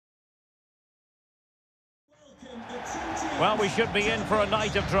Well, we should be in for a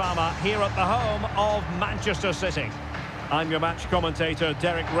night of drama here at the home of Manchester City. I'm your match commentator,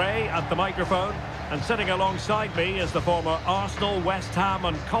 Derek Ray, at the microphone. And sitting alongside me is the former Arsenal, West Ham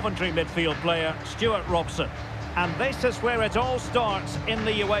and Coventry midfield player, Stuart Robson. And this is where it all starts in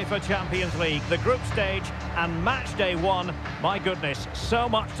the UEFA Champions League. The group stage and match day one. My goodness, so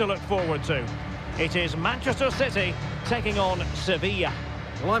much to look forward to. It is Manchester City taking on Sevilla.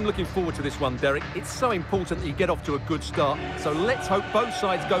 Well, I'm looking forward to this one, Derek. It's so important that you get off to a good start. So let's hope both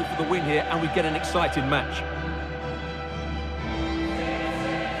sides go for the win here and we get an exciting match.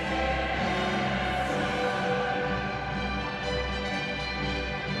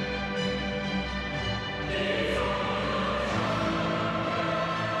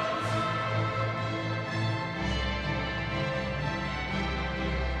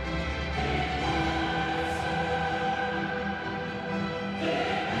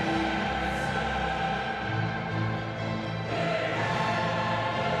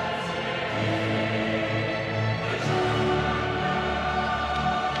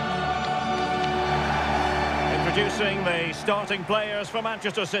 Introducing the starting players for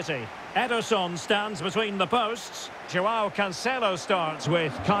Manchester City. Ederson stands between the posts. Joao Cancelo starts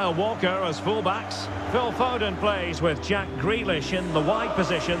with Kyle Walker as fullbacks. Phil Foden plays with Jack Grealish in the wide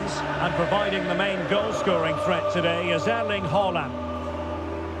positions. And providing the main goal-scoring threat today is Erling Haaland.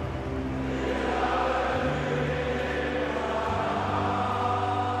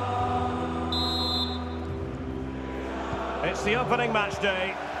 It's the opening match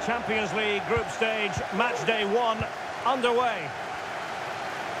day. Champions League group stage, match day one, underway.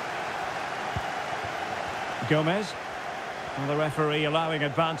 Gomez. And the referee allowing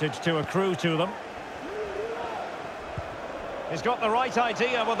advantage to accrue to them. He's got the right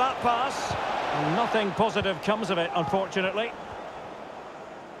idea with that pass. And nothing positive comes of it, unfortunately.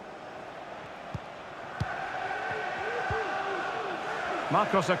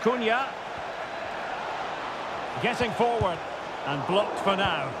 Marcos Acuna. Getting forward. And blocked for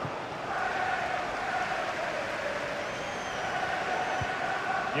now.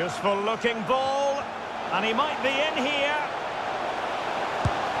 Useful looking ball. And he might be in here.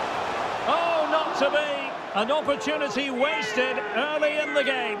 Oh, not to be. An opportunity wasted early in the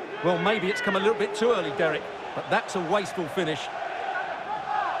game. Well, maybe it's come a little bit too early, Derek. But that's a wasteful finish.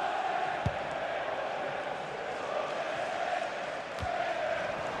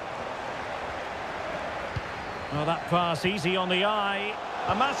 Oh, that pass easy on the eye.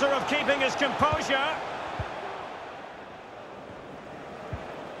 A matter of keeping his composure.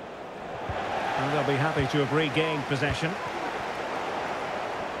 And they'll be happy to have regained possession.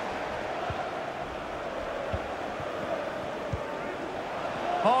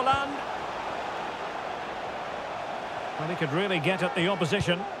 Haaland. Well, he could really get at the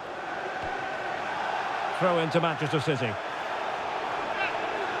opposition. Throw into Manchester City.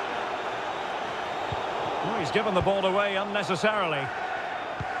 Oh, he's given the ball away unnecessarily.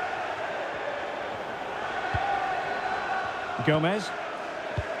 Gomez.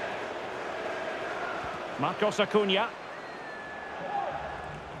 Marcos Acuna.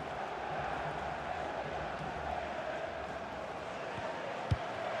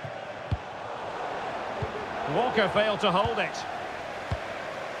 Walker failed to hold it.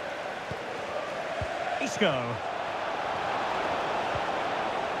 Isco.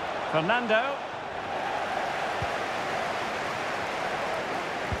 Fernando.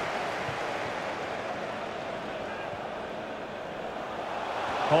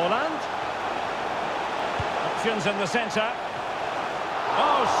 Haaland. Options in the centre.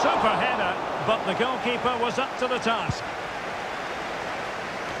 Oh, super header, but the goalkeeper was up to the task.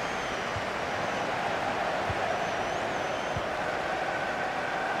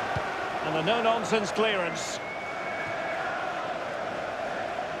 And a no-nonsense clearance.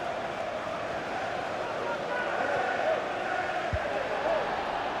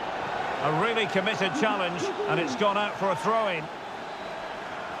 A really committed challenge, and it's gone out for a throw-in.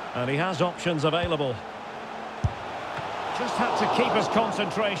 And he has options available. Just had to keep his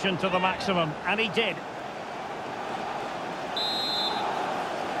concentration to the maximum, and he did.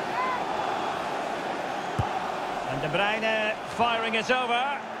 And De Bruyne firing it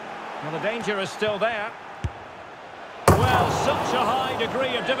over. Well, the danger is still there. Well, such a high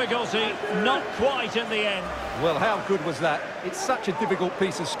degree of difficulty, not quite in the end. Well, how good was that? It's such a difficult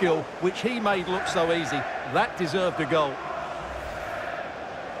piece of skill, which he made look so easy. That deserved a goal.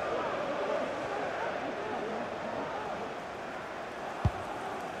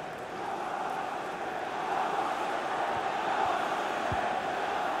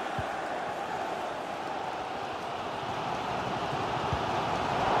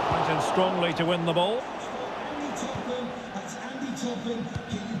 Strongly to win the ball. Topping,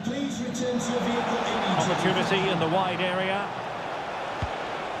 can you please return to your vehicle immediately? Opportunity in the wide area.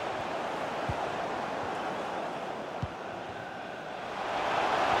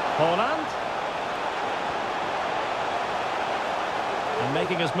 Haaland. And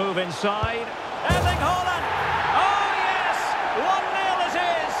making his move inside. Erling Haaland! Oh yes! 1-0 it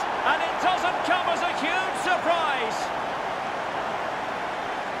is! And it doesn't come as a huge surprise!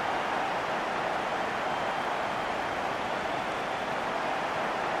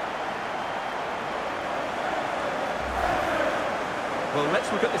 Well,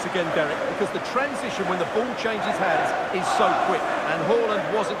 let's look at this again, Derek, because the transition when the ball changes hands is so quick, and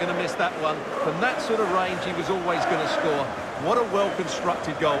Haaland wasn't going to miss that one. From that sort of range, he was always going to score. What a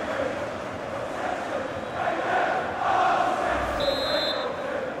well-constructed goal.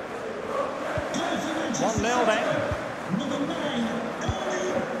 One 0 then. Number 9,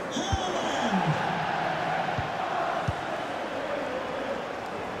 Erling Haaland.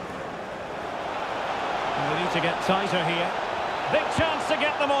 And we need to get tighter here. Big chance to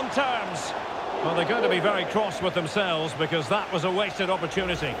get them on terms. Well, they're going to be very cross with themselves because that was a wasted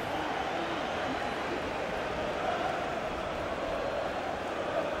opportunity.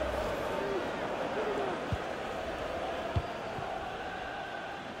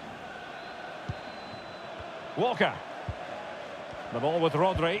 Walker. The ball with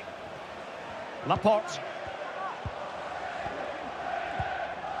Rodri. Laporte.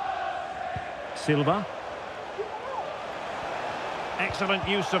 Silva. Excellent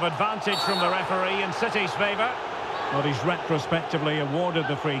use of advantage from the referee in City's favour. Well, he's retrospectively awarded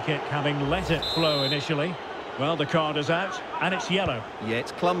the free kick, having let it flow initially. Well, the card is out, and it's yellow. Yeah,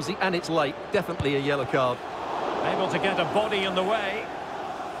 it's clumsy and it's late. Definitely a yellow card. Able to get a body in the way.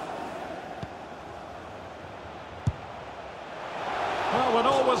 Well, when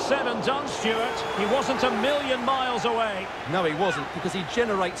all was said and done, Stuart, he wasn't a million miles away. No, he wasn't, because he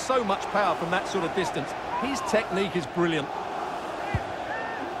generates so much power from that sort of distance. His technique is brilliant.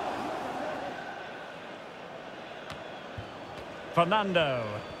 Fernando.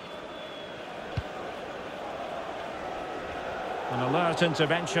 An alert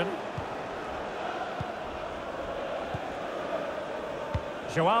intervention.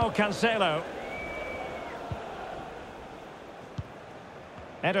 Joao Cancelo.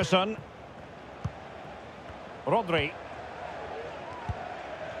 Ederson. Rodri.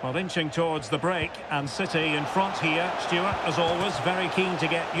 Well, inching towards the break, and City in front here. Stuart, as always, very keen to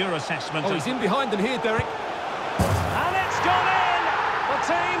get your assessment. Oh, he's in behind them here, Derek. And it's gone in! The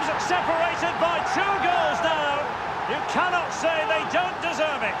team's separated by 2 goals now. You cannot say they don't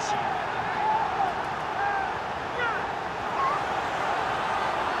deserve it.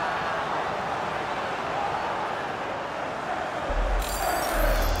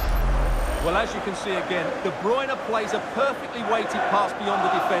 Well, as you can see again, De Bruyne plays a perfectly weighted pass beyond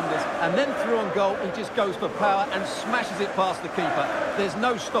the defenders, and then through on goal, he just goes for power and smashes it past the keeper. There's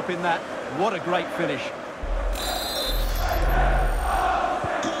no stopping that. What a great finish.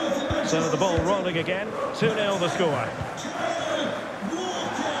 So the ball rolling again. 2-0 the score.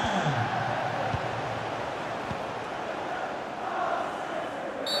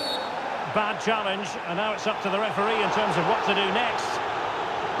 Bad challenge, and now it's up to the referee in terms of what to do next.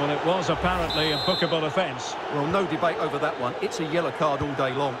 Well, it was apparently a bookable offence. Well, no debate over that one. It's a yellow card all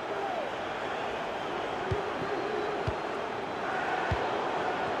day long.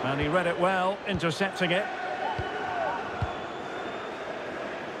 And he read it well, intercepting it.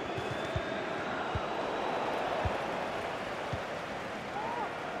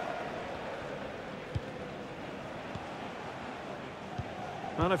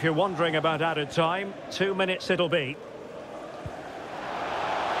 Well, if you're wondering about added time, 2 minutes it'll be.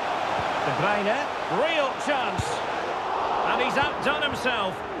 De Bruyne, real chance. And he's outdone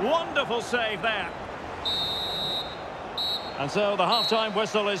himself. Wonderful save there. And so the half-time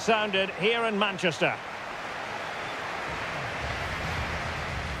whistle is sounded here in Manchester.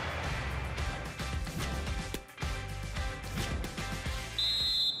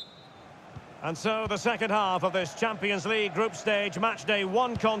 And so the second half of this Champions League group stage matchday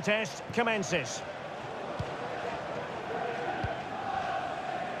 1 contest commences.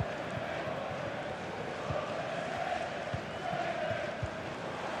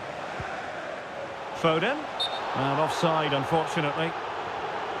 Foden. And offside, unfortunately.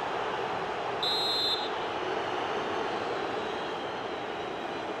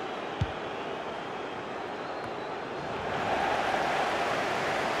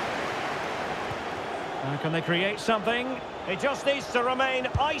 Now can they create something? It just needs to remain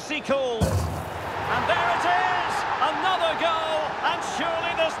icy cool. And there it is! Another goal! And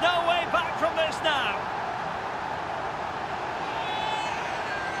surely there's no way back from this now.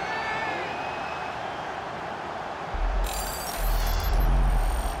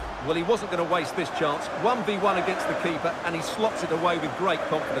 Well, he wasn't going to waste this chance. 1v1 against the keeper, and he slots it away with great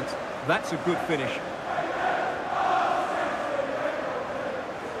confidence. That's a good finish.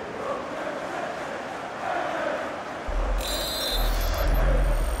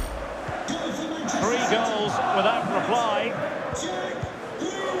 Three goals without reply.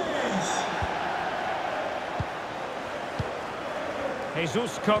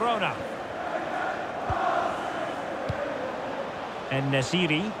 Jesus Corona. And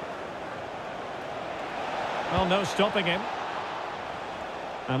Nasiri. Well, no stopping him.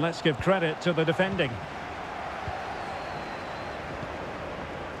 And let's give credit to the defending.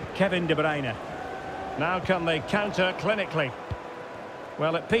 Kevin De Bruyne. Now can they counter clinically?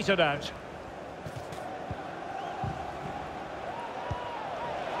 Well, it petered out.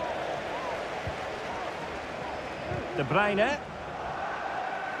 De Bruyne.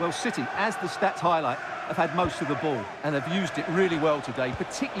 Well, City, as the stats highlight, have had most of the ball and have used it really well today,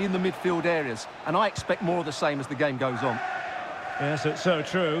 particularly in the midfield areas. And I expect more of the same as the game goes on. Yes, it's so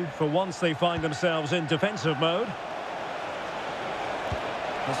true. For once they find themselves in defensive mode.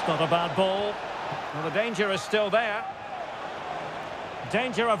 That's not a bad ball. Well, the danger is still there.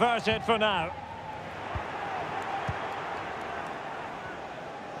 Danger averted for now.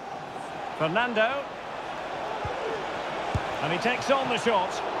 Fernando. And he takes on the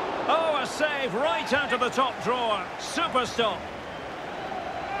shot. Oh, a save right out of the top drawer. Super stop.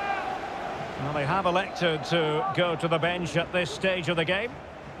 Well, they have elected to go to the bench at this stage of the game.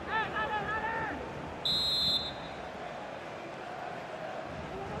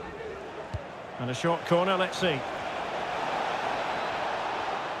 And a short corner, let's see.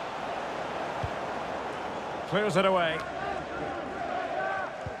 Clears it away.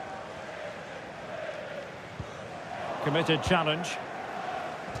 Committed challenge.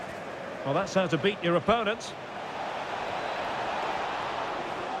 Well, that's how to beat your opponent.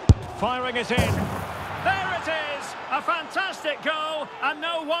 Firing it in. There it is! A fantastic goal, and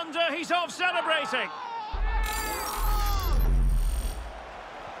no wonder he's off celebrating.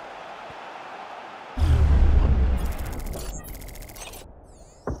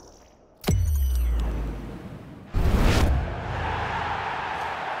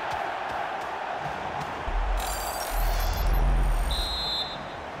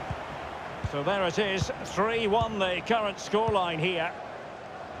 So there it is, 3-1 the current scoreline here.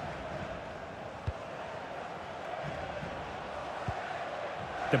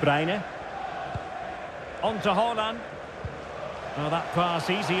 De Bruyne. On to Haaland. Oh, that pass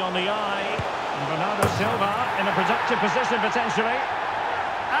easy on the eye. And Bernardo Silva in a productive position potentially.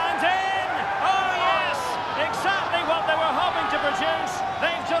 And in! Oh yes! Exactly what they were hoping to produce.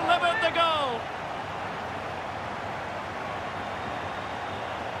 They've delivered the goal.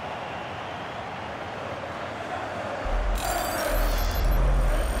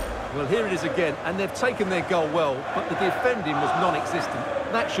 Well, here it is again, and they've taken their goal well, but the defending was non-existent.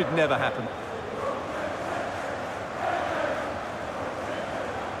 That should never happen.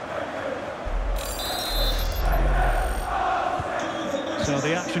 So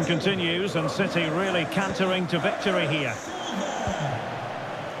the action continues, and City really cantering to victory here.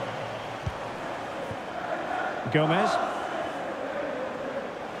 Gomez.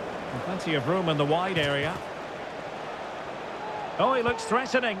 And plenty of room in the wide area. Oh, he looks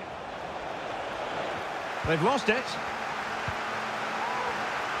threatening. They've lost it.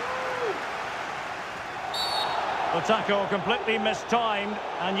 The tackle completely mistimed,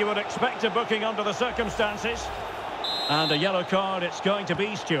 and you would expect a booking under the circumstances. And a yellow card it's going to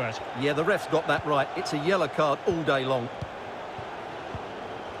be, Stuart. Yeah, the ref's got that right. It's a yellow card all day long.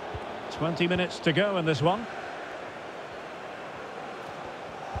 20 minutes to go in this one.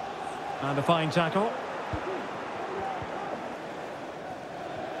 And a fine tackle.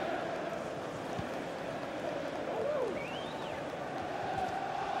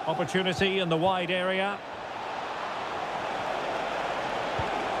 Opportunity in the wide area.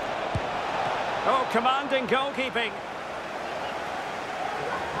 Oh, commanding goalkeeping.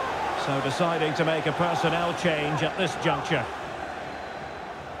 So deciding to make a personnel change at this juncture.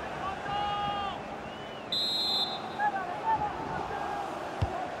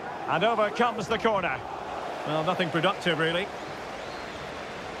 And over comes the corner. Well, nothing productive, really.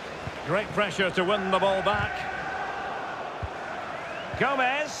 Great pressure to win the ball back.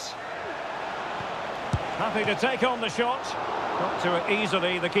 Gomez. Happy to take on the shot. Got to it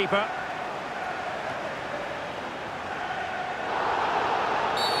easily, the keeper.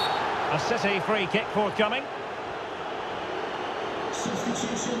 A City free kick forthcoming.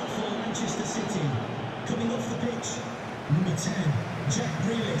 Substitution for Manchester City. Coming off the pitch, number 10, Jack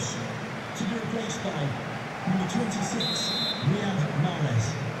Grealish, to be replaced by number 26, Riyad Mahrez.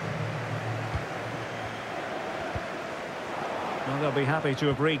 they'll be happy to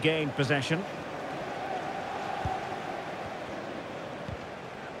have regained possession.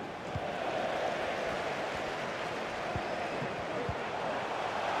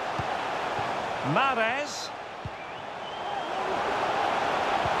 Mahrez.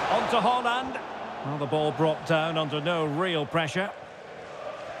 On to Holland. Well, the ball brought down under no real pressure.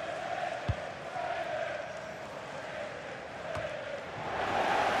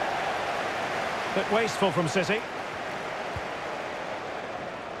 Bit wasteful from City.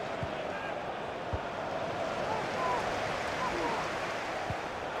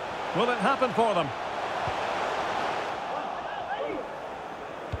 Will it happen for them?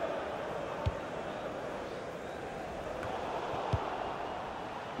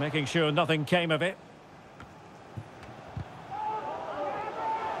 Making sure nothing came of it.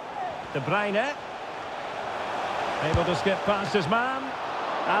 De Bruyne. Able to skip past his man.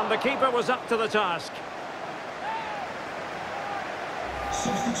 And the keeper was up to the task.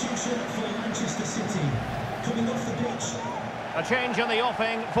 Substitution for Manchester City. Coming off the pitch. A change in the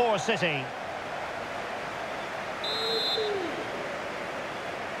offing for City.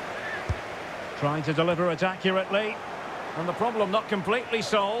 Trying to deliver it accurately. And the problem not completely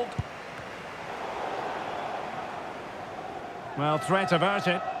solved. Well, threat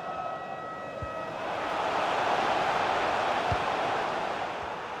averted.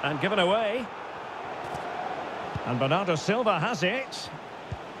 And given away. And Bernardo Silva has it.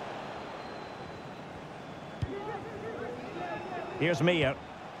 Here's Mia.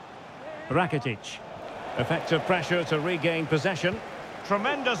 Rakitic. Effective pressure to regain possession.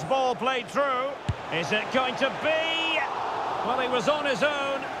 Tremendous ball played through. Is it going to be? Well, he was on his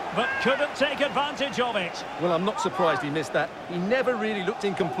own, but couldn't take advantage of it. Well, I'm not surprised he missed that. He never really looked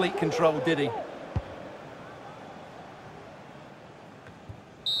in complete control, did he?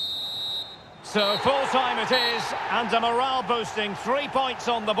 So full-time it is, and a morale-boosting 3 points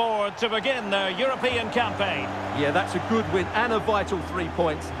on the board to begin their European campaign. Yeah, that's a good win and a vital 3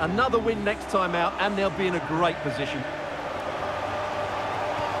 points. Another win next time out, and they'll be in a great position.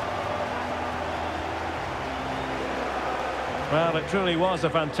 Well, it truly was a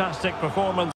fantastic performance.